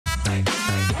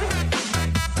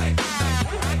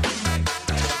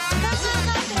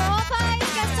ka-tropais,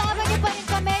 kasama niyo pa rin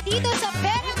kami dito sa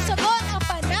Peryang Sagot. Ang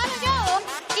panalo niyo,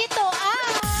 ito ang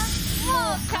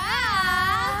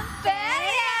Mukhang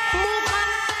Perya!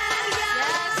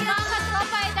 Yes, mga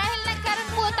ka-tropay, dahil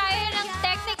nagkaroon po tayo ng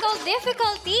technical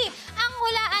difficulty, ang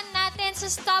hulaan natin sa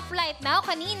stoplight now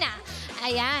kanina.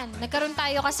 Ayan, nagkaroon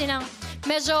tayo kasi ng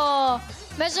medyo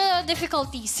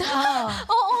difficulties.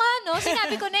 Oo nga, no?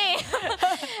 Sinabi ko na eh.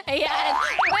 Ayan.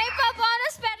 May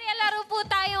pa-bonus Perya laro po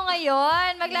tayo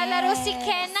ngayon. Maglalaro si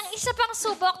Ken ng isa pang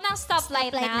subok ng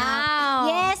stoplight now.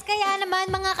 Yes, kaya naman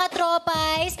mga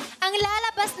ka-tropais, ang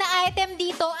lalabas na item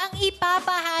dito ang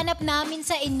ipapahanap namin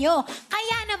sa inyo.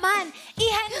 Kaya naman,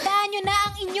 ihanda nyo na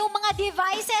ang inyong mga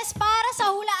devices para sa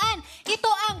hulaan.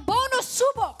 Ito ang bonus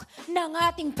subok ng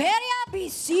ating Perya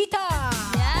Bisita.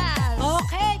 Yes.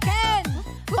 Okay, Ken.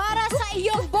 Para sa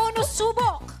iyong bonus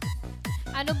subok.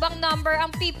 Ano bang number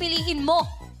ang pipiliin mo?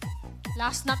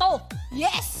 Last na to.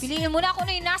 Yes! Piliin mo na kung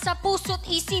ano yung nasa puso't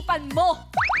isipan mo.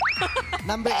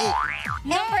 Number 8.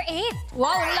 Number 8.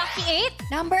 Wow, lucky 8.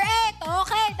 Number 8.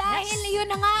 Okay, dahil yun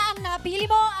na nga ang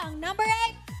napili mo, ang number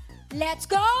 8. Let's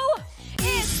go!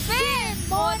 Spin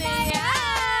mo na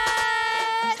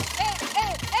yan!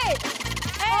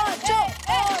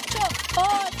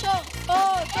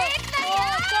 8 na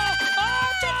yan!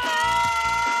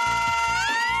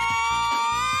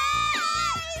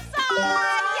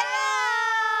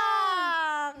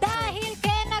 Sayang! Dahil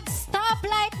kay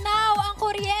nag-stoplight now ang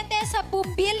kuryente sa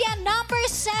bumbilya number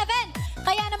 7.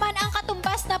 Kaya naman ang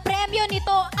katumbas na premyo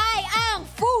nito ay ang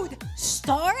food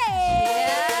storage.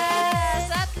 Yes!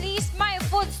 At least may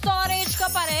food storage ka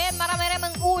pa rin.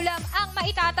 Marami-raming ulam ang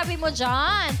maitatabi mo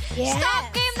dyan. Yes. Stop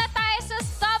game na tayo sa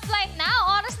stoplight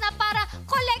now. Oras na para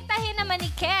kolektahin naman ni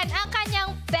Ken ang kanyang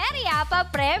Perya pa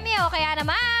premyo. Kaya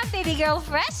naman, baby girl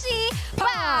Freshie,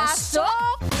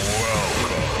 pasok!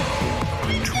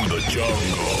 Welcome to the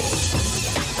jungle.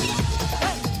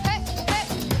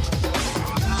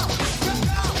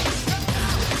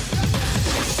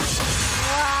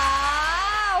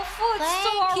 Wow! Food Thank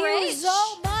storage! you so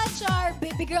much, our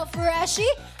baby girl Freshie.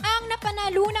 Ang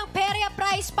napanalunang Perya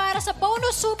prize para sa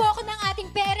bonus subok ng ating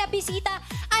Perya Bisita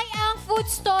ay ang food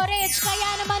storage. Kaya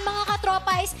naman mga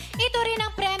ka-tropais, ito rin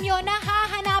ang premyo na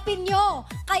hahanapin nyo.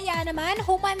 Kaya naman,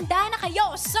 humanda na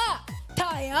kayo sa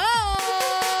tayan!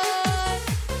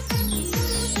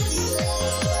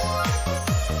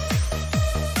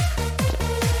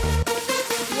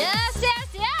 Yes!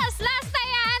 Last na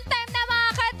yan, time na mga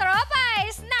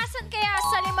ka-tropais. Nasan kaya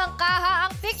sa limang kaha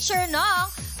ang picture ng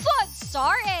food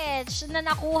storage na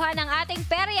nakuha ng ating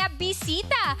Perya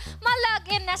Bisita?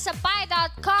 Malogin na sa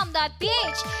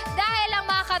pie.com.ph dahil ang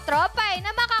mga katropay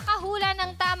na makakahula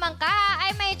ng tamang kaha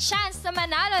ay may chance na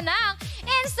manalo ng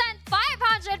instant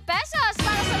 500 pesos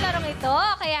para sa larong ito.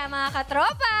 Kaya mga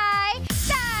katropay,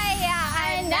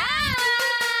 tayaan na!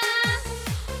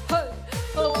 Hoy!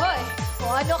 Oh, hoy! O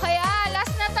ano kaya?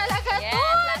 Last na talaga to!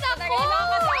 Last na talaga yung mga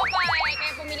katropay.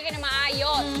 Kaya pumili ka na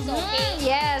maayos. Okay?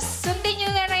 Yes. Sundin nyo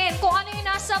na rin kung ano yung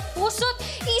nasa puso't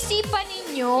isipan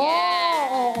ninyo. Yes.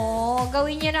 Oo.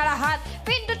 Gawin nyo na lahat.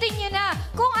 Pindutin nyo na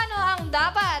kung ano ang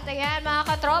dapat. Ayan, mga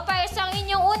katropa, isang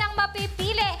inyong unang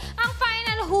mapipili ang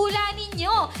final hula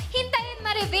ninyo. Hintayin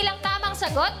ma-reveal ang tamang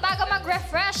sagot bago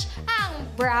mag-refresh ang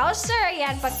browser.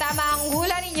 Ayan, pag tama ang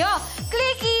hula ninyo,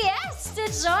 click yes to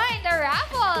join the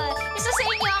raffle. Isa sa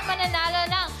inyo ang mananalo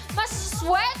ng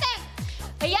maswerte.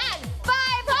 Ayan,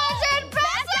 500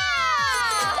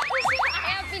 pesos!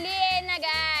 Kaya piliin na,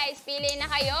 guys. Piliin na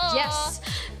kayo. Yes.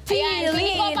 Ayan,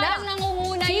 feeling ko Pili na. parang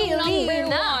nangunguna yung Pili number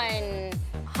na. 1.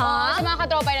 Ha? Sa mga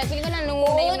katropay na, feeling ko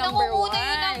nangunguna yung number 1. nangunguna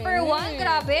yung number 1.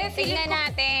 Grabe. Tignan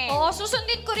natin. Oo,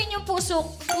 susundin ko rin yung puso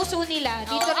nila.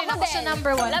 Dito rin ako sa din.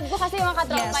 number 1. Love ko kasi yung mga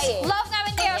katropay Yes. eh. Love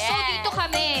namin kayo. So, Yes. dito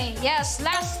kami. Yes.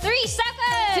 Last 3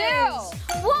 seconds.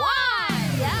 2, 1.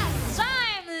 Yes.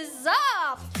 Time is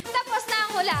up. Tapos na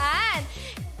ang hulaan.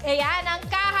 Ayan, ang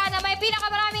kaha na may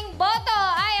pinakamaraming boto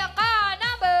ay ang kaha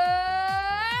number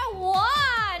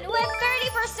 1 with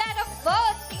 30% of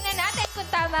votes. Tingnan natin kung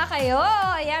tama kayo.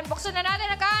 Ayan, buksan na natin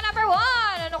ang kaha number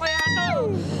 1. Ano kaya ito?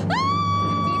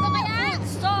 Dito kaya? Food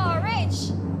storage.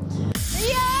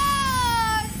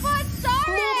 Ayan! Food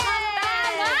storage!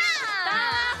 Tama! Tama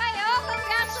kayo!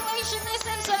 Congratulations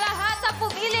sa lahat sa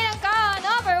pumili ng kaha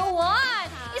number 1.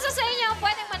 Isa sa inyo ang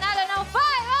pwedeng manalo ng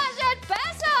 500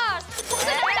 pesos.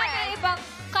 Buksan na natin ang ibang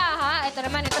kaha. Ito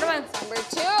naman. Number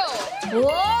 2.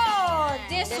 Wow!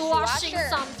 Dishwashing Dishwasher.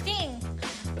 something.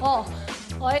 Oh,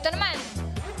 ito naman.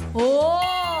 Oh!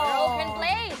 Broken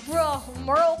plate.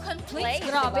 Broken plates. Plate,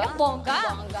 Grabe, diba? bongga.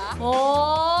 Bongga.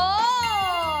 Oh!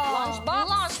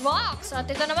 lunchbox. At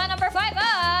ito naman, number 5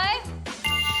 ay...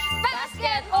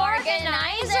 Basket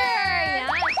Organizer! Yan,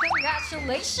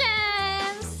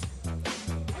 congratulations!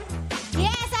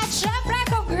 Yes, at syempre,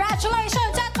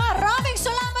 congratulations at maraming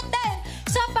salamat din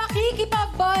sa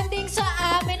pakikipag-bonding sa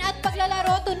amin at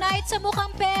paglalaro tonight sa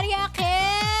Mukhang Perya,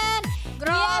 Ken!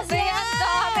 Grabe, Yes, yes. ang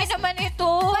dami naman ito.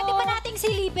 Pwede ba nating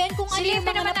silipin kung ano yung Silipin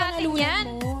mga naman natin napanalunan yan.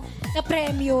 mo na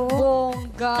premyo?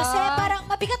 Bongga. Kasi parang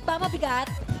mabigat ba? Mabigat?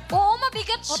 Oo,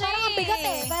 mabigat O siya parang mabigat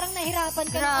eh. Parang nahirapan ka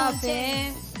ng Grabe. konti.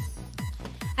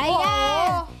 Ayan.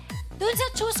 Oo. Dun sa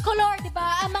choose color, di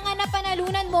ba? Ang mga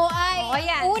napanalunan mo ay Oo,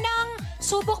 yan. unang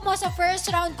subok mo sa first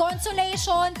round,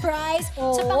 consolation prize.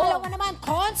 Oo. Sa pangalawa naman,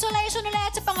 consolation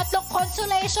ulit. Sa pangatlong,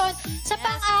 consolation. Sa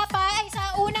pang-apat, ay sa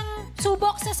unang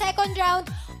subok sa second round,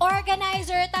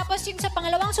 organizer. Tapos yung sa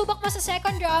pangalawang subok mo sa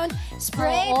second round,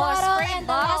 spray Oo, bottle. spray And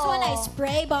the last one ay bottle.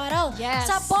 spray bottle. Yes.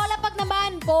 Sa bola pag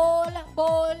naman, ball,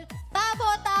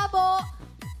 tabo,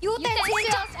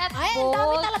 utensils at ay, bowl. ang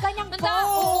dami talaga niyang Oo,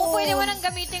 bowl. pwede mo nang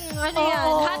gamitin, ano yan,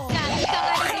 Oo. hot can. Ito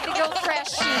nga nililigaw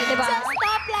freshie, di ba? Sa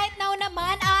stoplight now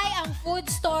naman ay ang food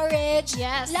storage,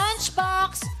 Yes.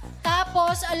 lunchbox,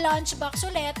 tapos a lunchbox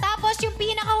ulit. Tapos yung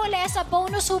pinakahuli sa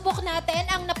bonus subok natin,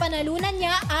 ang napanalunan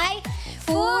niya ay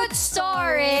Food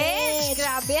storage.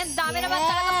 Grabe, ang dami naman Yes.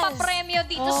 talagang papremyo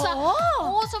dito sa...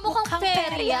 Oo. sa Mukhang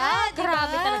Perya. diba?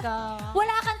 Grabe talaga.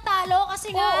 Wala kang talo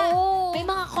kasi nga Oo. may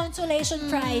mga consolation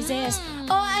prizes.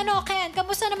 O ano, Ken,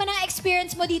 kamusta naman ang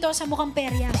experience mo dito sa Mukhang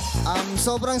Perya?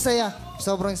 Sobrang saya.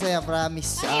 Sobrang saya,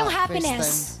 promise. Ano yung First happiness?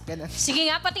 time. Ganun. Sige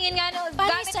nga, patingin nga, no, Paano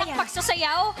gamit saya? ang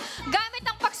pagsasayaw. Gamit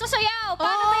ang pagsasayaw.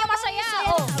 Paano ba yung masaya?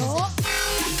 Oh.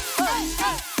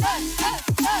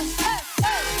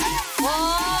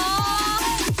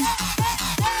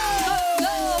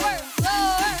 Lower.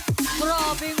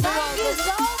 Grabe, Thank you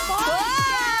so much!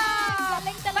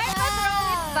 Galing talaga. May pa-throw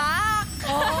it back.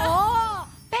 Oo.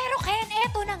 Pero Ken,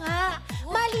 eto na nga.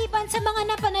 Maliban sa mga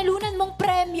napanalunan mong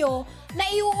premyo na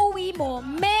iuuwi mo,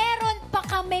 meron pa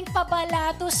kaming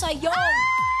pabalato sa'yo. 1,000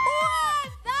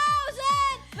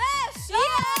 pesos! 1,000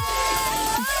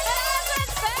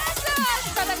 pesos!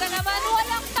 Talaga naman,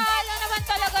 walang talo naman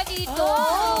talaga dito.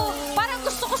 Oh. Parang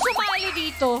gusto ko sumali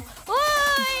dito.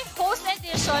 Uy! Host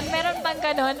edition, meron bang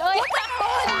ganon? Uy!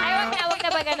 Ay, wag na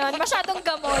ba ganon? Masyadong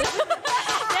gamol.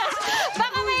 Yes.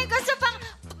 Baka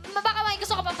may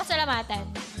gusto ka pang pasalamatan.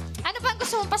 Ano pang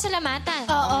gusto mong pasalamatan?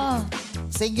 Oo.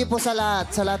 Thank you po sa lahat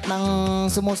ng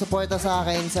sumusuporta sa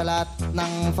akin, sa lahat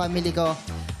ng family ko.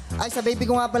 Ay, sa baby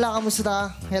ko nga pala,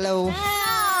 kamusta? Hello. Oh,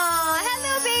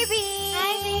 hello, baby!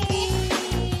 Hi, baby.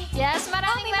 Yes,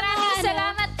 maraming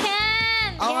salamat, Ken!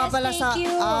 Oo nga Yes, pala thank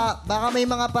you. baka may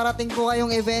mga parating po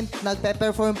kayong event,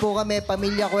 nagpe-perform po kami,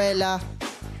 Pamilya Kuwela.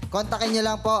 Kontakin niyo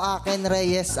lang po, Ken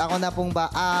Reyes. Kami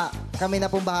na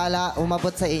pong bahala, umabot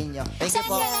sa inyo. Thank you Saan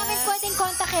po. ka namin pwedeng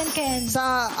kontakin, Ken? Sa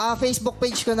Facebook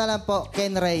page ko na lang po,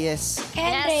 Ken Reyes. Ken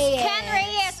Yes, Reyes. Ken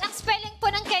Reyes. Ang spelling po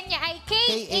ng Kenya ay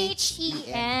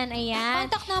K-H-E-N. Ayan.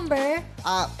 Contact number?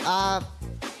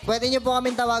 Pwede niyo po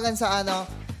kaming tawagan sa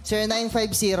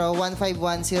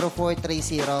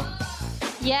 0950-151-0430.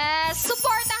 Yes,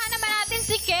 supportahan naman natin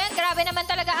si Ken. Grabe naman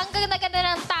talaga. Ang ganda-ganda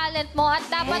ng talent mo at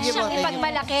dapat Thank you siyang po, thank you.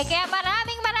 ipagmalaki. Kaya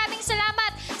maraming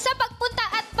salamat sa pagpunta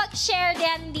at pag-share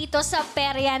din dito sa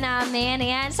Perya namin.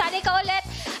 Ayan, sali ka ulit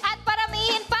at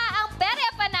paramihin pa ang Perya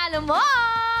Panalo mo.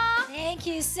 Thank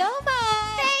you so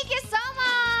much! Thank you so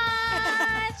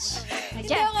much!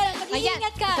 Hindi ako lang,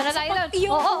 mag-iingat ka Ito na sa tayo.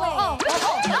 pag-iyong uwi.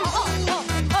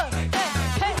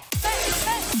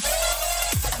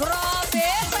 Grabe!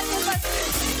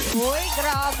 Uy,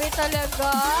 grabe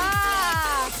talaga!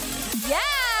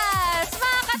 Yes!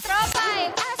 Mga ka-tropay,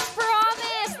 as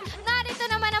promised, narito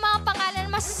naman ang mga pangalan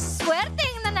mas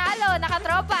swerteng nanalo na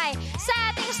ka-tropay sa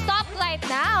ating stoplight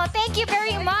now. Thank you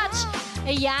very much!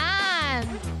 Ayan!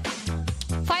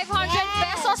 500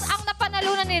 pesos ang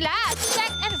napanalunan nila.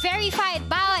 Checked and verified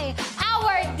by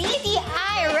our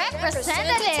DTI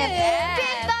representative.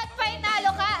 Pindot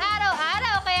PIEnalo ka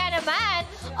araw-araw. Kaya naman,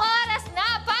 oras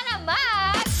na pa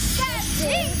naman.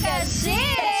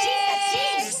 Kasing-kasing!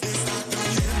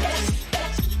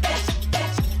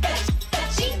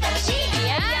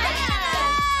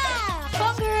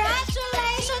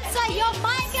 Congratulations sa iyo,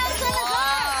 Michael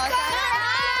Salazar!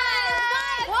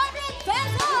 Wow, 500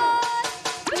 pesos!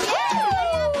 Yes!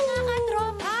 Kaya mga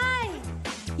ka-tropay!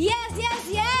 Yes!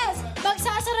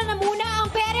 Magsasara na muna ang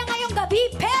pera ngayong gabi,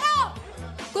 pero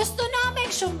gusto namin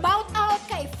shout out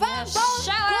kay Fanbone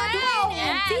Shout out! Goodwill and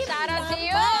Yeah, Team shout out to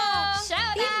you! Lamaw.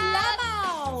 Shout Team out!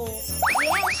 Lamaw!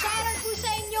 Yes, shout out po sa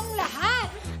inyong lahat.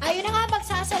 Ayun na nga,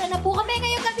 magsasara na po kami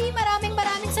ngayong gabi. Maraming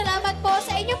salamat po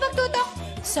sa inyong pagtutok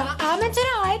sa amin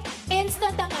tonight,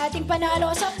 instant ang ating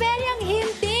panalo sa Peryang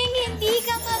hindi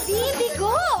ka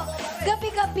mabibigo.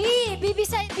 Gabi-gabi,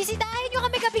 bisitahin nyo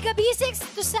kami gabi-gabi,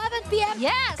 6 to 7 p.m.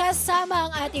 Yes! Kasama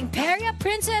ang ating Perya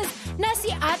Princess na si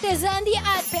Ate Zandy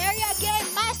at Perya Game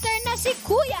Master na si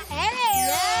Kuya Eric.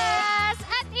 Yes!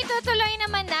 At itutuloy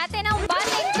naman natin ang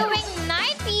bonding tuwing 9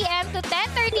 p.m. to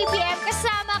 10:30 p.m.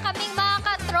 kasama kaming mga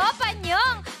katropa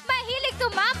nyong mahilig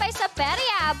tumambay sa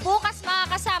Perya. Bukas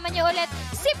makakasama nyo ulit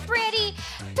si Pretty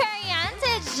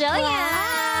Periante Jillian.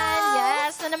 Wow!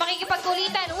 Yes! Na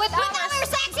makikipagkulitan with our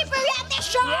sexy Periante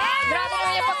Show! Yes! Grabe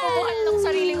naman yung pagbubuhat ng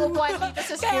sariling upuan dito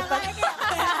sa skipan.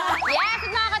 Yes,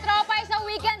 mga katropa, sa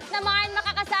weekend naman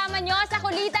makakasama nyo sa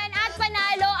kulitan at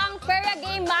panalo ang Perya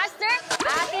Game Master,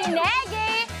 Ate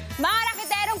Nege, mga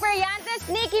rakiterong Peryantes,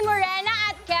 Nikki Morena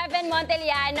at Kevin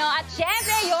Monteliano. At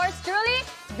syempre, yours truly,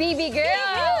 BB Girl.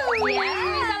 Yes, may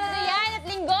Sabado yan at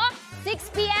Linggo,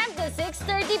 6 p.m. to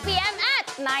 6:30 p.m. at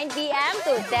 9 p.m.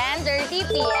 to 10:30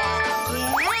 p.m.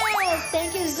 Yes!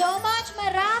 Thank you so much.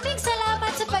 Maraming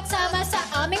salamat sa pagsama sa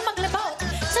aming maglabaw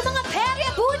sa mga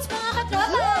Perya Boots, mga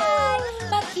katropa.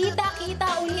 Magkita-kita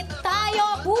ulit tayo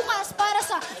bukas para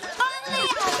sa only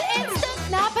at instant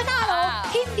na panalo.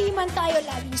 Hindi man tayo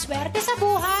laging swerte sa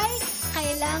buhay,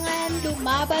 kailangan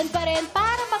lumaban pa rin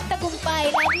para magtagumpay.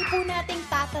 Lagi po nating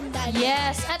tatandaan.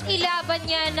 Yes, at ilaban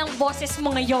niya ng boses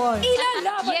mo ngayon.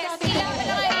 Ilalaban Yes, natin. ilaban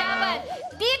na ilaban.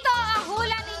 Dito ang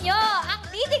hula ninyo, ang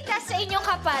didiktas sa inyong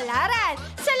kapalaran.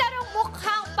 Sa larong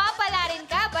mukhang papalarin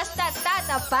ka, basta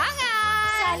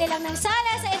tatapangan. Sali lang ng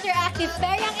sala sa Interactive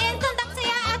Peryang Instant ang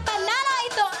saya at panalo.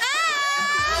 Ito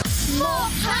ang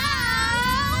Mukhang!